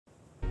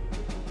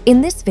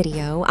In this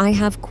video, I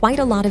have quite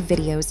a lot of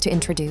videos to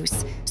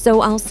introduce, so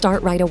I'll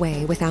start right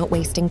away without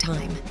wasting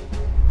time.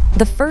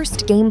 The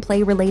first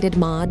gameplay-related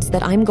mods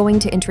that I'm going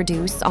to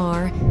introduce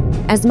are,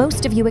 as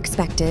most of you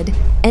expected,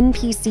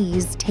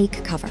 NPCs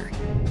take cover.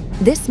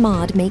 This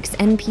mod makes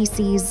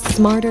NPCs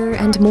smarter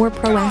and more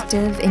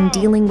proactive in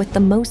dealing with the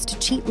most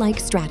cheat-like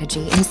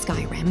strategy in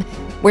Skyrim,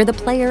 where the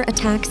player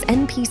attacks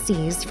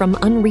NPCs from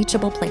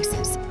unreachable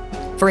places.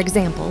 For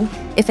example,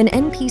 if an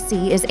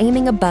NPC is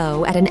aiming a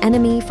bow at an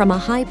enemy from a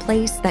high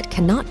place that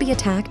cannot be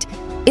attacked,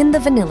 in the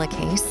vanilla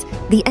case,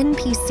 the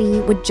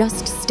NPC would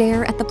just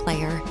stare at the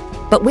player.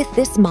 But with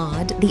this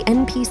mod, the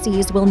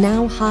NPCs will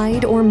now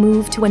hide or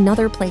move to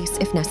another place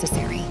if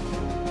necessary.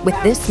 With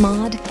this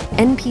mod,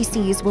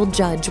 NPCs will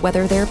judge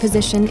whether their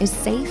position is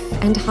safe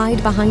and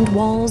hide behind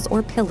walls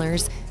or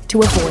pillars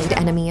to avoid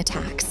enemy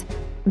attacks.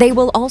 They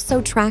will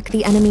also track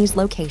the enemy's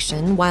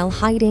location while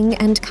hiding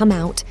and come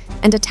out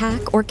and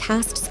attack or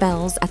cast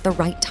spells at the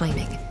right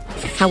timing.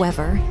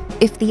 However,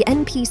 if the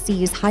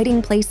NPC's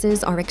hiding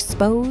places are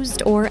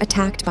exposed or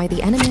attacked by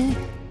the enemy,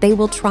 they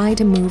will try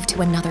to move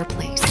to another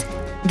place.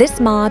 This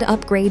mod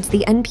upgrades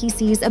the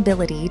NPC's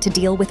ability to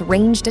deal with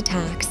ranged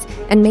attacks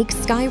and makes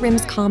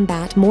Skyrim's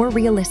combat more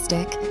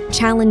realistic,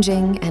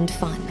 challenging, and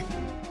fun.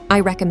 I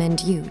recommend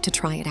you to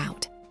try it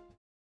out.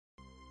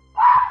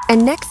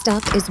 And next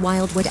up is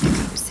Wildwood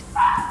Echoes.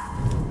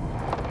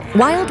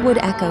 Wildwood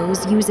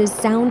Echoes uses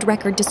Sound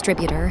Record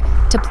Distributor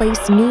to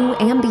place new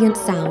ambient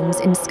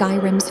sounds in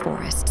Skyrim's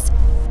forests.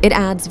 It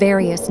adds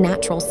various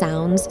natural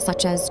sounds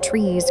such as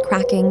trees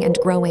cracking and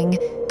growing,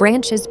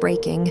 branches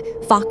breaking,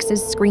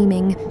 foxes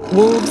screaming,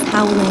 wolves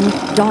howling,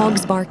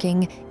 dogs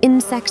barking,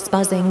 insects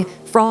buzzing,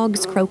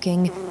 frogs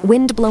croaking,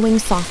 wind blowing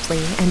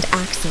softly, and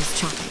axes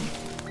chopping.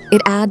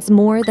 It adds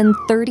more than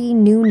 30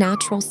 new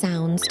natural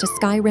sounds to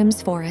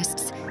Skyrim's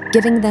forests,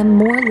 giving them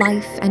more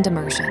life and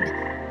immersion.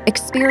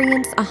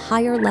 Experience a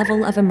higher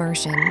level of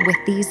immersion with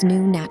these new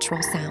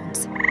natural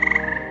sounds.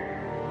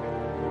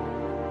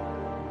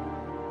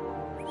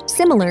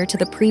 Similar to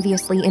the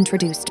previously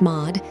introduced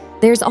mod,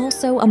 there's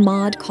also a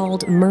mod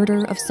called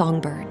Murder of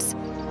Songbirds.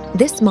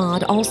 This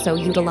mod also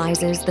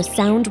utilizes the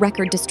Sound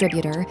Record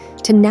Distributor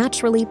to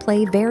naturally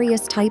play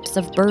various types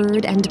of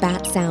bird and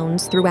bat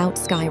sounds throughout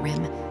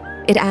Skyrim.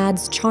 It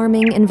adds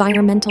charming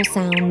environmental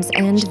sounds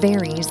and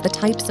varies the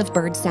types of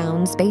bird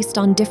sounds based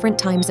on different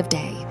times of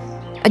day.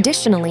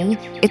 Additionally,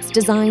 it's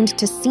designed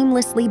to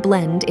seamlessly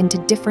blend into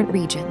different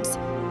regions.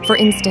 For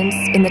instance,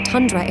 in the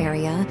tundra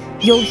area,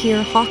 you'll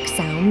hear hawk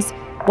sounds,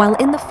 while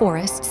in the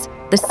forests,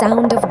 the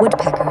sound of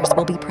woodpeckers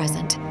will be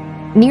present.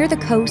 Near the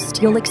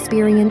coast, you'll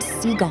experience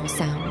seagull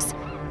sounds.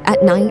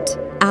 At night,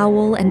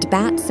 owl and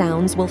bat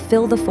sounds will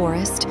fill the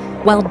forest,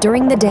 while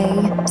during the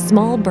day,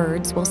 small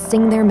birds will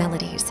sing their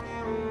melodies.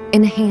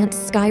 Enhance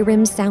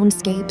Skyrim's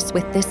soundscapes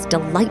with this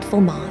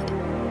delightful mod.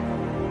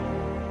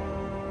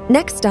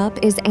 Next up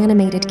is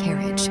Animated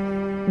Carriage.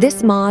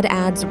 This mod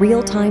adds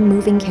real-time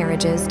moving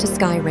carriages to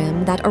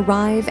Skyrim that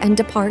arrive and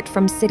depart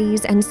from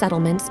cities and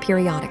settlements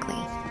periodically.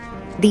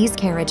 These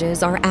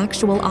carriages are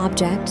actual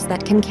objects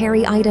that can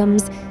carry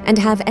items and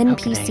have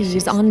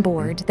NPCs on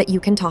board that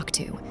you can talk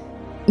to.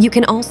 You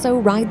can also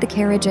ride the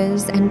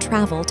carriages and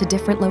travel to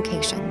different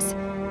locations.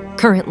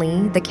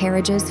 Currently, the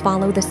carriages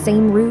follow the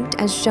same route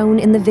as shown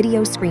in the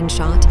video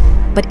screenshot,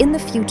 but in the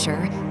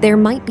future, there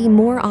might be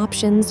more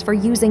options for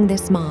using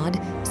this mod,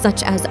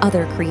 such as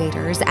other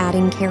creators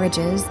adding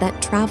carriages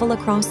that travel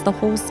across the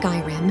whole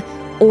Skyrim,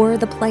 or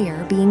the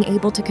player being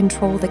able to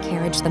control the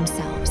carriage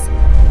themselves.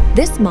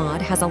 This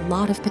mod has a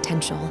lot of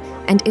potential,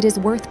 and it is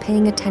worth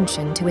paying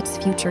attention to its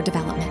future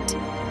development.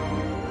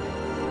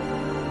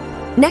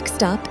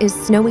 Next up is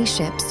Snowy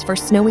Ships for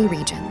Snowy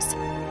Regions.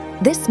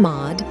 This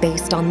mod,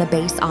 based on the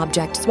base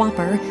object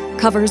swapper,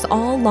 covers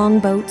all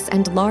longboats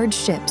and large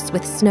ships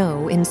with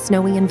snow in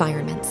snowy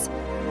environments.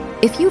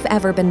 If you've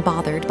ever been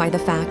bothered by the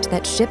fact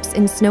that ships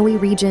in snowy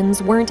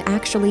regions weren't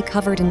actually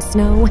covered in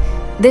snow,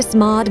 this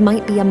mod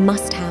might be a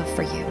must-have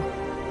for you.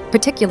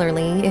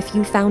 Particularly if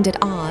you found it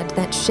odd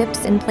that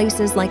ships in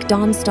places like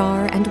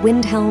Dawnstar and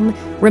Windhelm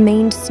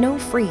remained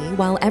snow-free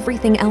while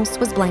everything else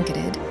was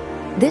blanketed.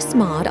 This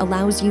mod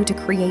allows you to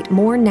create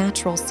more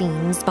natural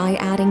scenes by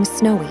adding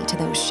snowy to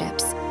those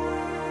ships.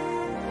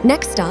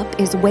 Next up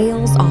is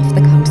Whales Off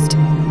the Coast.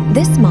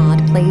 This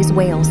mod plays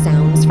whale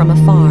sounds from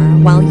afar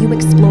while you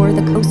explore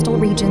the coastal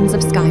regions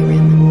of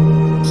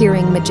Skyrim.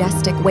 Hearing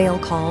majestic whale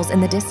calls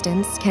in the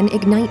distance can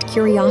ignite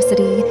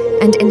curiosity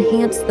and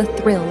enhance the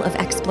thrill of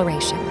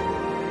exploration.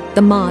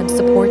 The mod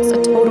supports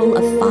a total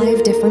of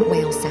 5 different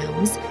whale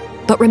sounds,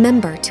 but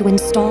remember to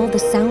install the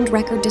Sound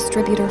Record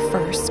Distributor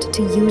first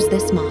to use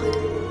this mod.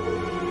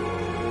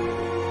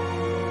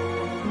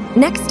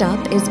 Next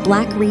up is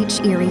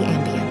Blackreach Eerie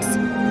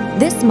Ambience.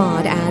 This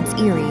mod adds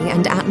eerie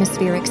and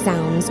atmospheric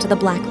sounds to the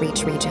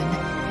Blackreach region.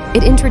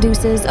 It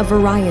introduces a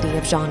variety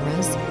of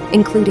genres,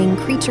 including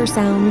creature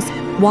sounds,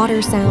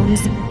 water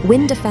sounds,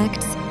 wind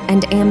effects,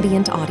 and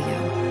ambient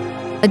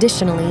audio.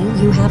 Additionally,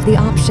 you have the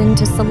option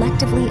to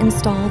selectively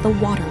install the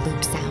water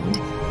loop sound.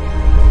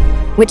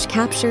 which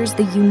captures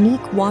the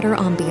unique water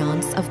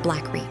ambiance of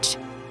Blackreach.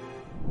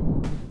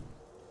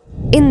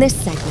 In this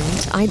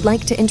segment, I'd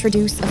like to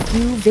introduce a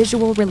few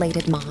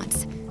visual-related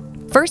mods.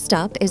 First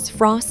up is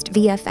Frost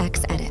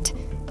VFX Edit.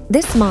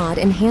 This mod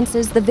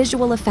enhances the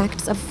visual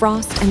effects of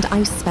frost and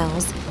ice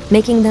spells,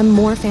 making them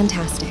more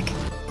fantastic.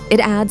 It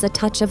adds a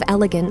touch of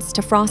elegance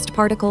to frost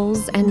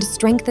particles and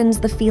strengthens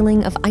the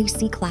feeling of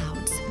icy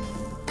clouds.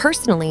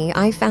 Personally,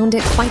 I found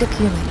it quite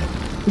appealing.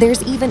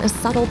 There's even a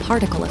subtle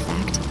particle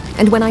effect,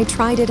 and when I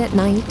tried it at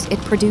night, it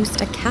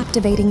produced a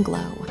captivating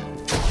glow.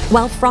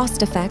 While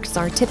frost effects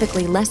are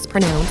typically less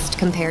pronounced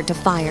compared to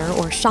fire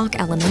or shock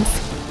elements,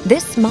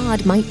 this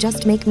mod might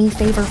just make me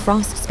favor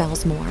frost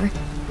spells more.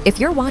 If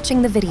you're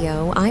watching the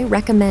video, I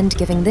recommend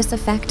giving this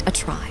effect a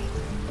try.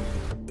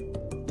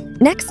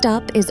 Next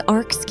up is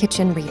Ark's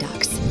Kitchen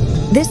Redux.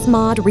 This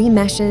mod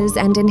remeshes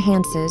and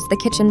enhances the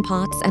kitchen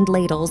pots and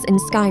ladles in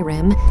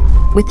Skyrim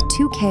with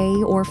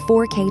 2K or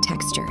 4K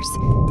textures.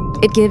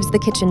 It gives the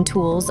kitchen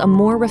tools a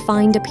more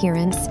refined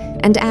appearance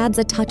and adds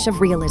a touch of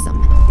realism.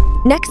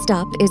 Next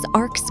up is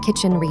Ark's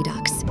Kitchen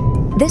Redux.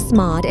 This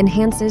mod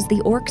enhances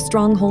the Orc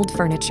Stronghold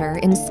furniture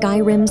in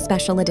Skyrim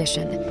Special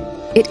Edition.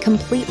 It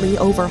completely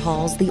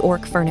overhauls the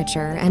Orc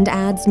furniture and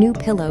adds new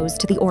pillows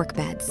to the Orc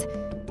beds.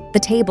 The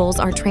tables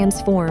are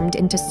transformed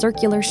into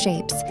circular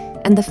shapes,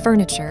 and the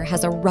furniture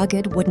has a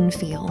rugged wooden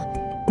feel.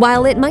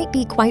 While it might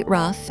be quite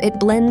rough, it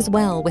blends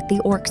well with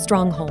the Orc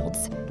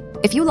strongholds.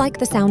 If you like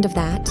the sound of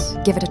that,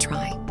 give it a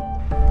try.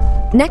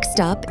 Next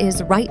up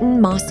is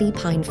Mossy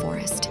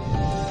Pineforest.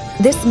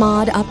 This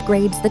mod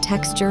upgrades the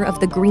texture of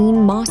the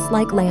green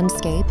moss-like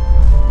landscape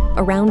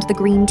around the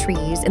green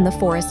trees in the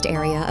forest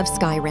area of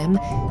Skyrim,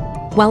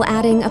 while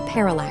adding a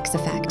parallax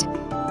effect.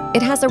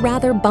 It has a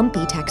rather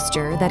bumpy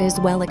texture that is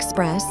well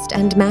expressed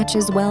and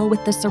matches well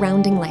with the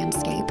surrounding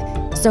landscape,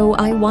 so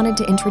I wanted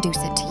to introduce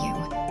it to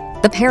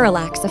you. The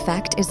parallax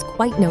effect is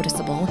quite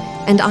noticeable,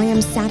 and I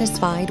am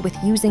satisfied with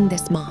using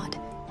this mod.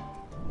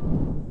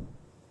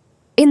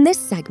 In this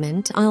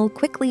segment, I'll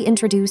quickly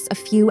introduce a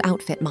few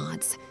outfit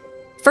mods.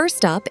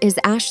 First up is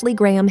Ashley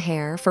Graham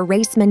hair for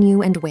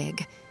Racemenu and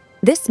wig.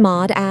 This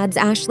mod adds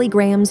Ashley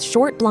Graham's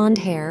short blonde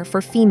hair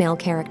for female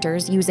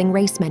characters using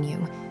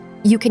Racemenu.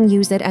 You can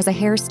use it as a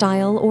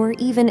hairstyle or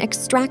even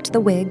extract the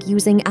wig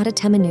using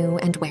Racemenu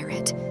and wear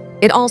it.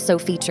 It also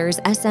features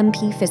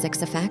SMP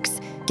physics effects,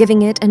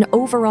 giving it an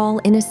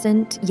overall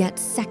innocent yet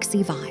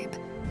sexy vibe.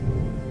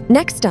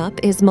 Next up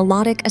is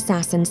Melodic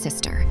Assassin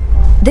Sister.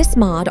 This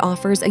mod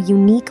offers a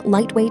unique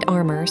lightweight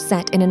armor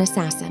set in an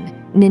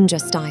assassin,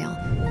 ninja style.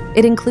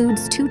 It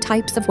includes 2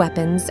 types of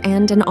weapons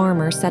and an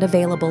armor set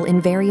available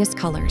in various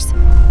colors.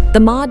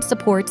 The mod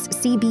supports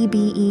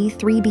CBBE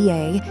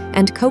 3BA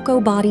and Cocoa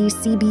Body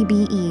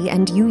CBBE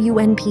and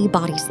UUNP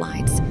body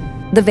slides.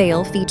 The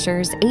veil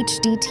features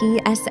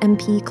HDT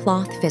SMP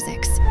cloth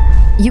physics.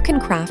 You can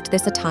craft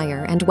this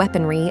attire and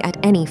weaponry at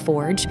any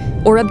forge,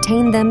 or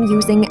obtain them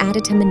using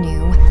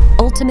Racemenu,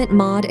 Ultimate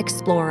Mod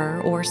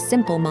Explorer, or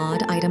Simple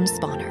Mod Item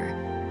Spawner.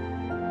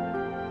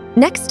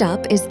 Next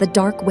up is the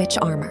Dark Witch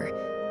armor.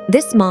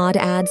 This mod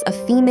adds a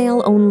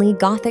female-only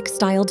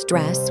Gothic-styled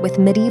dress with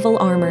medieval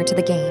armor to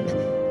the game.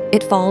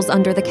 It falls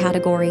under the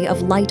category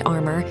of light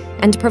armor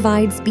and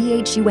provides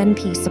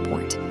BHUNP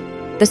support.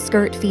 The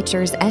skirt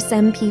features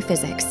SMP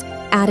physics,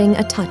 adding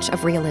a touch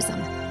of realism.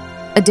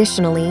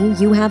 Additionally,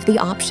 you have the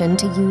option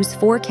to use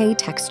 4K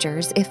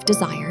textures if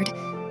desired.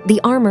 The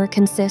armor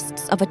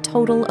consists of a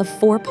total of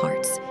 4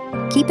 parts.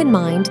 Keep in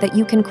mind that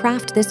you can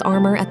craft this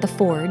armor at the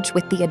forge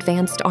with the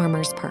Advanced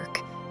Armors perk.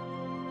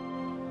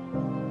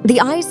 The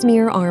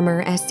Ysmir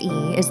Armor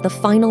SE is the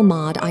final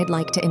mod I'd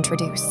like to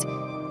introduce.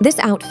 This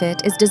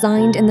outfit is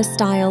designed in the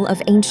style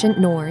of ancient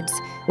Nords,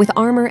 with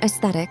armor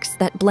aesthetics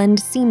that blend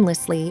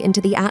seamlessly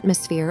into the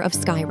atmosphere of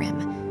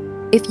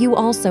Skyrim. If you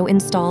also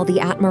install the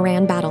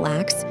Atmaran battle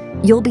axe,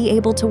 you'll be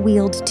able to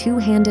wield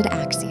 2-handed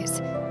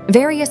axes.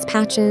 Various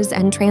patches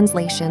and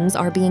translations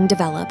are being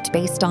developed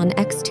based on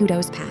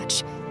X2's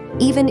patch.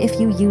 Even if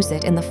you use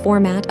it in the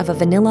format of a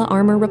vanilla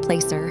armor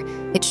replacer,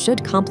 it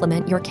should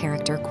complement your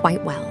character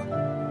quite well.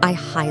 I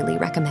highly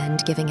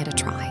recommend giving it a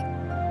try.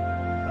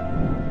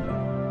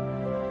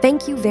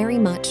 Thank you very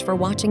much for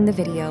watching the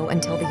video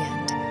until the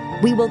end.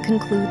 We will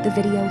conclude the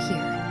video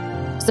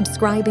here.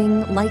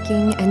 Subscribing,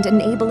 liking, and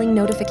enabling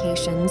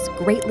notifications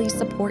greatly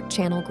support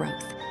channel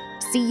growth.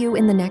 See you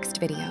in the next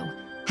video.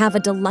 Have a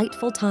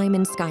delightful time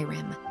in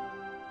Skyrim.